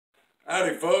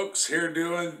Howdy folks, here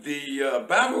doing the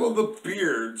Battle of the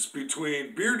Beards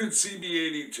between Bearded Seabee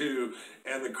 82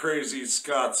 and the Crazy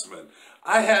Scotsman.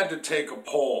 I had to take a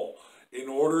poll in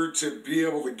order to be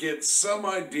able to get some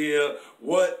idea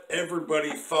what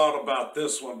everybody thought about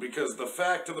this one, because the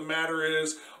fact of the matter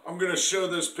is, I'm going to show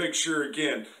this picture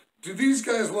again. Do these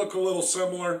guys look a little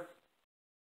similar?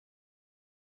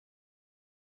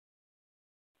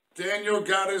 Daniel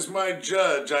got as my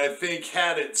judge, I think,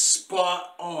 had it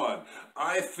spot on.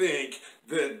 I think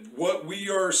that what we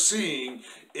are seeing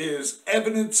is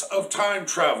evidence of time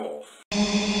travel.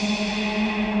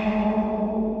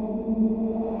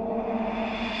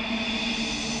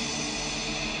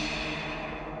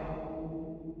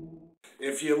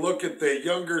 If you look at the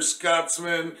younger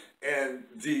Scotsman and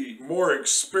the more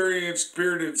experienced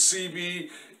Bearded Seabee,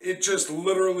 it just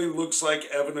literally looks like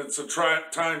evidence of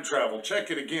time travel.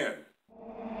 Check it again.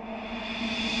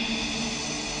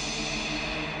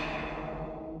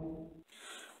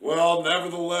 Well,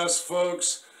 nevertheless,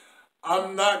 folks,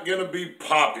 I'm not going to be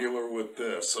popular with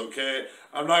this, okay?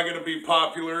 I'm not going to be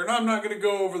popular, and I'm not going to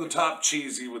go over the top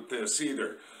cheesy with this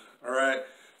either, all right?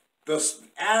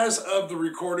 As of the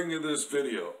recording of this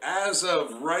video, as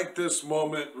of right this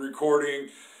moment recording,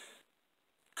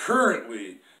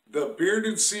 currently, the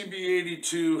Bearded Seabee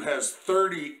 82 has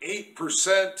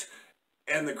 38%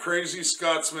 and the Crazy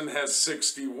Scotsman has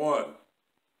 61%.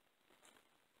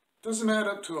 Doesn't add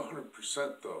up to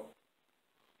 100% though.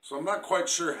 So I'm not quite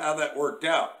sure how that worked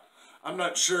out. I'm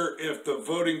not sure if the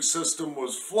voting system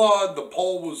was flawed, the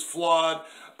poll was flawed.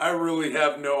 I really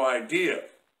have no idea.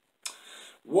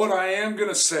 What I am going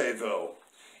to say though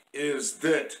is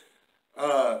that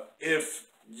if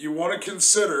you want to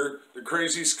consider the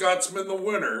Crazy Scotsman the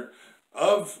winner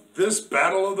of this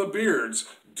Battle of the Beards,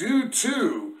 due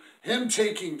to him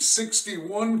taking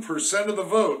 61% of the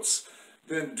votes,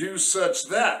 then do such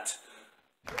that.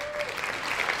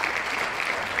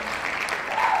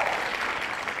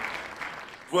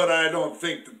 But I don't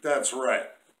think that that's right.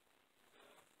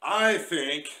 I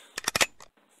think,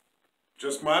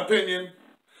 just my opinion,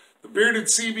 the Bearded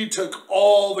Seabee took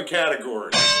all the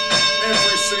categories,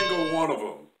 every single one of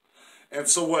them. And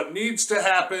so what needs to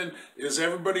happen is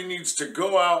everybody needs to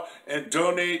go out and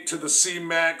donate to the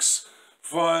CMAX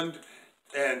fund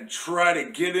and try to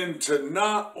get into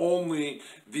not only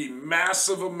the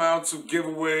massive amounts of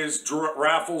giveaways,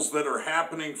 raffles that are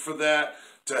happening for that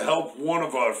to help one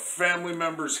of our family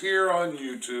members here on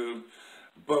YouTube,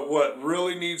 but what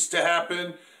really needs to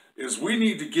happen is we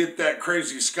need to get that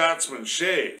Crazy Scotsman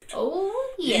shaved.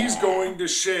 Oh, yeah. He's going to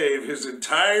shave his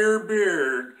entire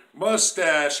beard,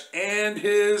 mustache, and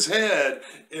his head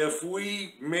if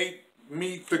we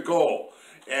meet the goal.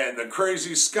 And the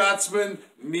Crazy Scotsman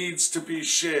needs to be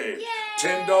shaved.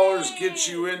 Yay! $10 gets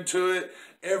you into it.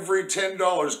 Every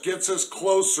 $10 gets us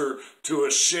closer to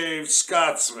a shaved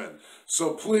Scotsman.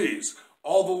 So please,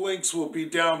 all the links will be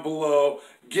down below.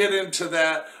 Get into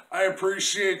that. I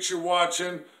appreciate you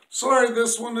watching. Sorry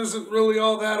this one isn't really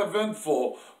all that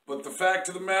eventful, but the fact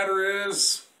of the matter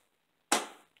is,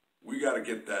 we got to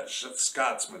get that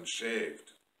Scotsman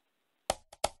shaved.